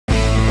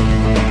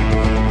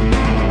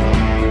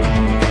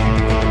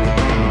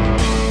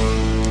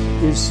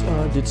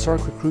Did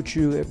Sark recruit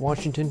you at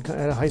Washington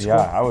at high school?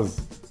 Yeah,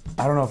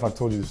 I don't know if I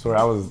told you the story.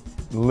 I was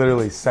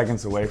literally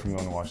seconds away from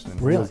going to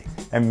Washington. Really?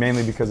 And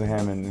mainly because of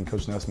him, and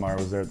Coach Nussmeier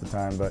was there at the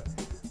time. But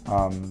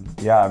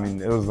yeah, I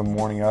mean, it was the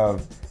morning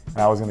of, and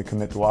I was going to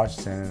commit to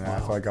Washington, and I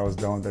felt like I was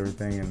done with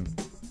everything. And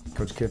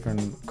Coach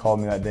Kiffin called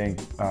me that day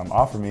and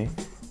offered me,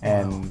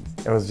 and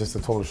it was just a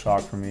total shock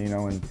for me, you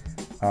know. And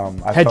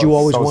I had you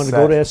always so wanted to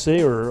go to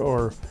SC,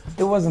 or?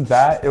 It wasn't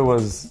that. It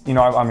was, you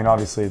know, I mean,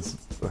 obviously it's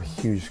a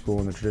huge school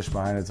and the tradition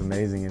behind it's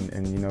amazing.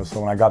 And you know,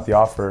 so when I got the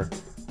offer,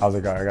 I was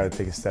like, all right, I got to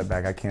take a step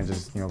back. I can't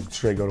just, you know,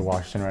 straight go to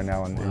Washington right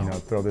now and you know,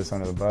 throw this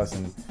under the bus.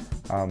 And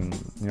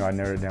you know, I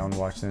narrowed it down to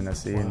Washington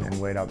SC and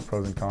weighed out the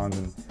pros and cons.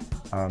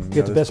 And you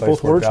get the best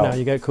both worlds now.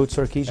 You got Coach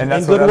Sarkisian and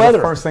that's good weather.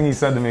 The first thing he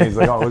said to me. He's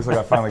like, oh, it looks like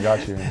I finally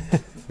got you.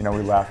 And, you know,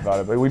 we laughed about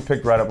it, but we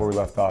picked right up where we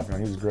left off. You know,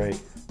 he was great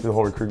through the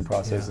whole recruiting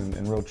process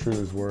and real true to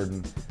his word.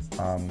 And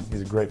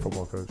he's a great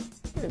football coach.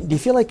 Do you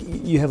feel like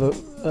you have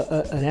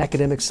an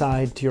academic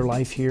side to your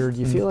life here? Do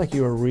you feel like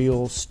you're a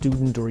real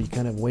student, or you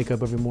kind of wake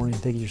up every morning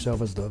and think of yourself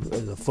as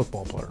a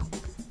football player?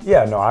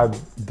 Yeah, no, I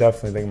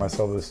definitely think of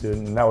myself as a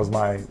student, and that was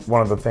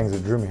one of the things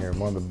that drew me here.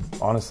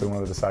 Honestly, one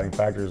of the deciding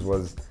factors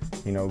was,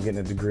 you know, getting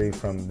a degree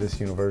from this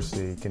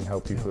university can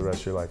help you for the rest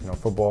of your life. You know,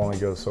 football only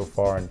goes so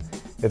far, and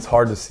it's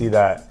hard to see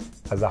that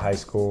as a high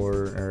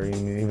schooler or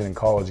even in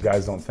college.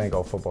 Guys don't think,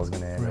 oh, football's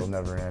going to end; it'll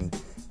never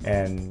end.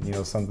 And you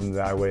know, something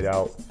that I weighed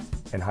out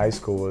in high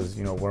school was,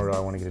 you know, where do I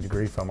want to get a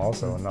degree from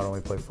also, and not only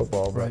play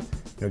football, but you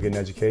know, get an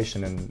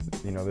education. And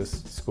you know,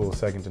 this school is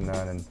second to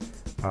none.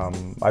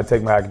 And I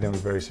take my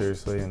academics very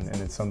seriously, and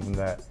it's something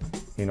that,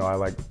 you know, I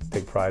like to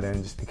take pride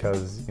in, just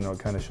because, you know, it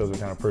kind of shows what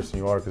kind of person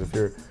you are. Because if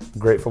you're a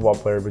great football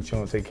player, but you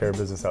don't take care of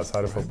business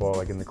outside of football,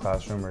 like in the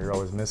classroom, or you're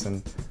always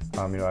missing,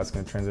 you know, that's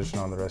going to transition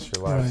on the rest of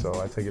your life.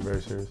 So I take it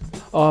very serious.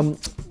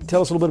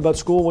 Tell us a little bit about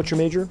school. What's your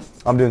major?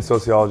 I'm doing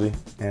sociology,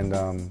 and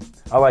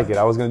I like it.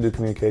 I was going to do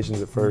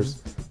communications at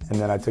first, and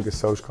then I took a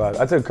social class.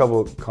 I took a couple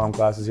of comm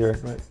classes here,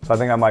 so I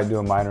think I might do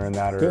a minor in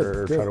that,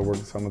 or try to work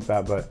something with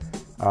that. But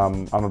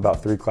I'm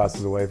about 3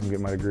 classes away from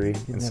getting my degree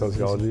in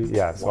sociology.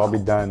 Yeah, so I'll be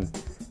done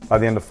by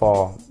the end of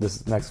fall.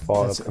 This next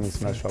fall, upcoming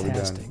semester, I'll be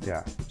done.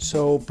 Yeah.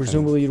 So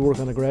presumably you'd work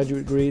on a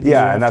graduate degree.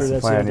 Yeah, and that's the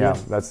plan. Yeah,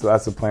 that's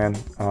the plan.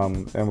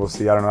 And we'll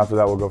see. I don't know. After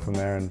that, we'll go from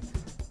there. And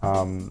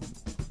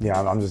yeah,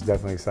 I'm just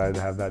definitely excited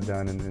to have that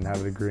done and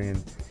have a degree.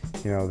 And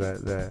you know,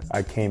 that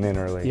I came in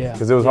early,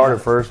 because it was hard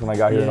at first when I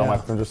got here and all my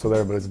friends were still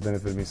there, but it's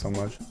benefited me so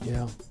much.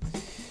 Yeah.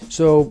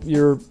 So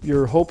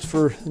your hopes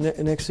for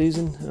next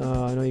season?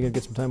 I know you got to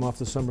get some time off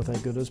this summer,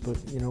 thank goodness. But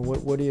you know,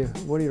 what are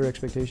your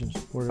expectations?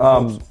 What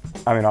are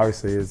I mean,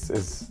 obviously,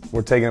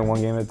 we're taking it one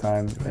game at a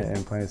time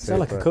and playing it safe. Sound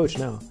like a coach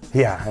now.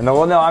 Yeah, and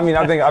well, no, I mean,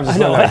 I think I've just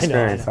learned that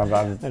experience. I've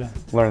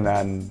learned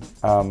that,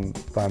 and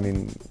but I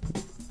mean,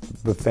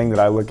 the thing that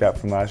I look at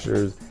from last year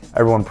is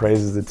everyone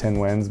praises the 10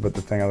 wins, but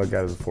the thing I look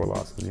at is the 4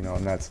 losses. You know,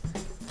 and that's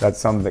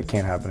something that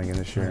can't happen again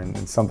this year,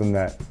 and something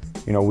that,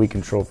 you know, we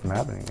control from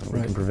happening. And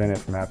we can prevent it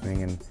from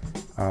happening, and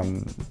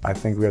I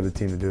think we have the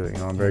team to do it. You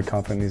know, I'm very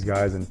confident in these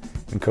guys, and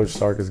Coach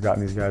Sark has gotten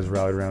these guys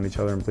rallied around each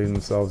other and believing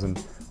themselves.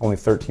 And only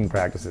 13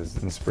 practices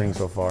in the spring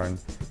so far, and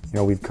you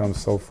know, we've come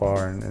so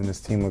far, and this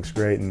team looks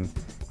great, and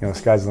you know, the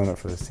sky's the limit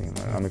for this team.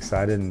 I'm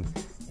excited, and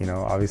you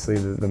know, obviously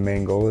the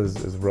main goal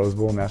is Rose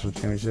Bowl, national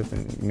championship,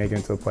 and making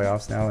it to the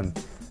playoffs now, and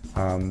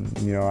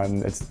you know,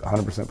 and it's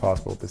 100%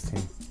 possible with this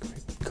team.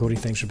 Cody,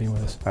 thanks for being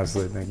with us.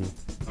 Absolutely, thank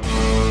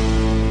you.